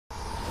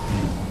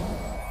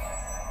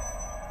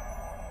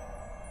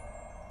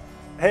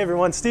Hey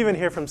everyone, Steven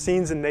here from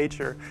Scenes in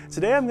Nature.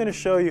 Today I'm going to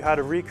show you how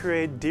to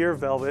recreate deer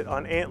velvet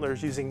on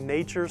antlers using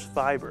nature's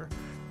fiber.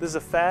 This is a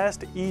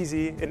fast,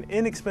 easy, and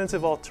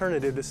inexpensive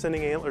alternative to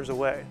sending antlers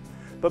away.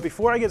 But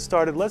before I get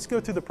started, let's go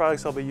through the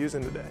products I'll be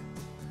using today.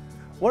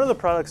 One of the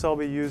products I'll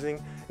be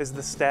using is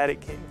the Static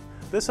King.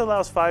 This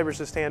allows fibers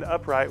to stand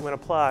upright when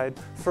applied,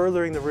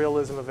 furthering the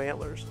realism of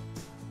antlers.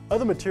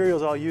 Other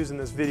materials I'll use in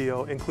this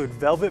video include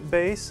velvet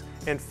base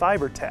and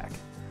Fiber-Tac.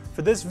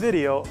 For this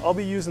video, I'll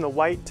be using the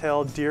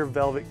white-tailed deer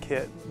velvet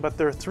kit, but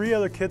there are 3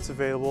 other kits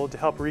available to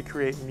help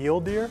recreate mule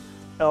deer,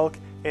 elk,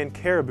 and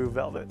caribou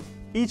velvet.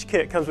 Each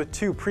kit comes with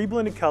 2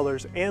 pre-blended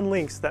colors and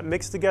links that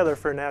mix together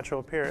for a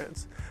natural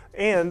appearance.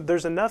 And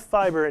there's enough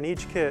fiber in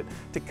each kit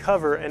to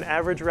cover an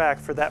average rack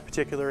for that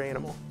particular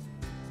animal.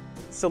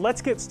 So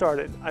let's get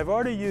started. I've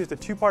already used a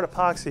 2-part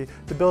epoxy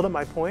to build up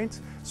my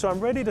points, so I'm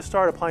ready to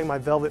start applying my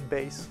velvet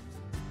base.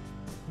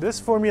 This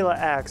formula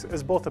acts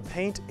as both a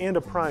paint and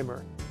a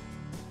primer.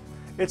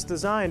 It's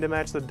designed to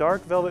match the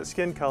dark velvet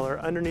skin color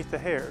underneath the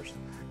hairs.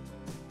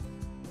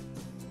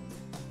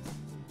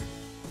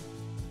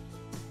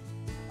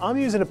 I'm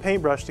using a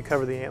paintbrush to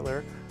cover the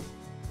antler,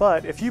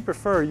 but if you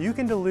prefer, you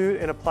can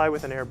dilute and apply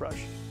with an airbrush.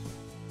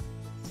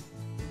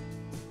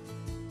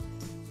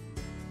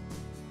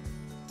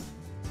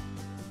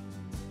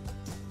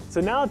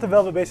 So now that the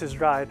velvet base is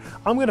dried,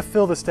 I'm going to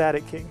fill the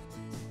Static King.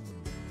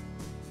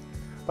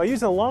 By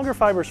using the longer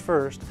fibers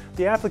first,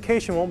 the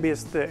application won't be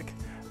as thick,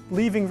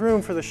 leaving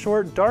room for the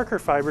short, darker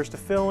fibers to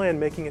fill in,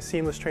 making a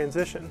seamless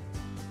transition.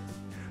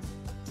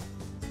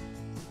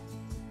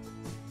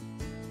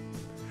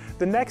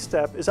 The next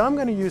step is I'm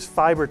going to use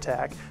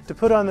Fiber-Tac to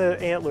put on the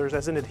antlers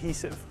as an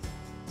adhesive.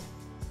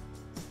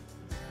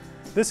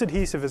 This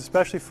adhesive is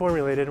specially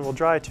formulated and will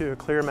dry to a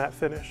clear matte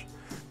finish.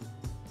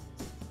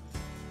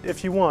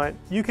 If you want,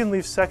 you can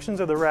leave sections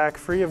of the rack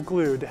free of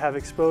glue to have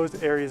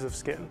exposed areas of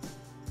skin.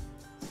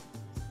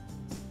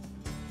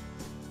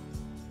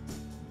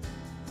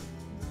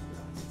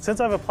 Since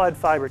I've applied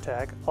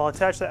Fiber-Tac, I'll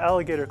attach the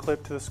alligator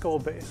clip to the skull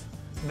base.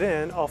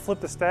 Then I'll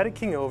flip the Static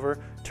King over,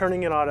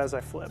 turning it on as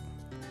I flip.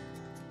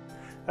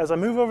 As I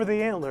move over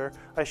the antler,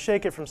 I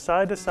shake it from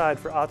side to side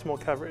for optimal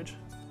coverage.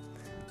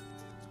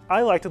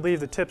 I like to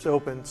leave the tips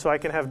open so I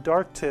can have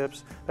dark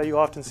tips that you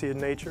often see in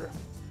nature.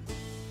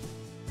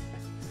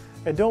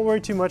 And don't worry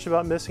too much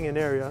about missing an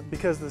area,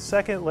 because the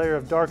second layer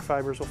of dark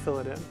fibers will fill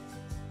it in.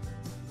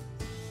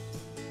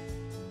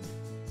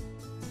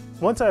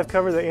 Once I have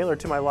covered the antler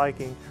to my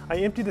liking, I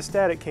empty the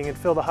Static King and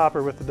fill the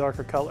hopper with the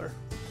darker color.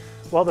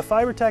 While the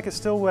Fiber-Tac is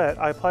still wet,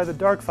 I apply the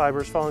dark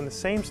fibers following the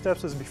same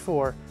steps as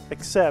before,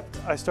 except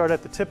I start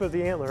at the tip of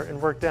the antler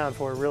and work down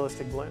for a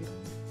realistic blend.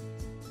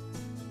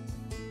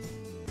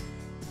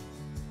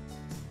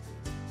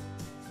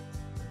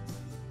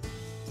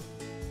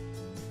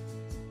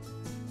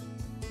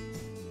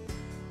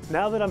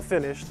 Now that I'm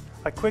finished,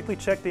 I quickly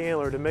check the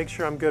antler to make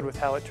sure I'm good with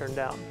how it turned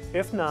out.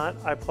 If not,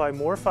 I apply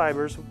more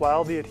fibers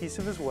while the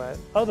adhesive is wet.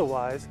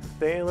 Otherwise,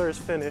 the antler is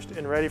finished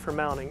and ready for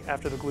mounting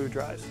after the glue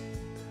dries.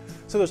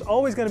 So there's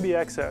always going to be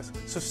excess,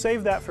 so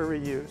save that for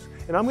reuse.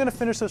 And I'm going to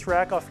finish this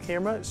rack off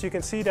camera so you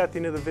can see it at the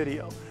end of the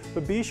video.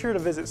 But be sure to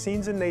visit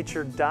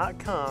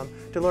scenesinnature.com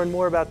to learn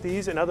more about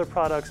these and other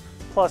products,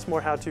 plus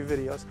more how-to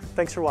videos.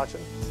 Thanks for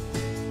watching.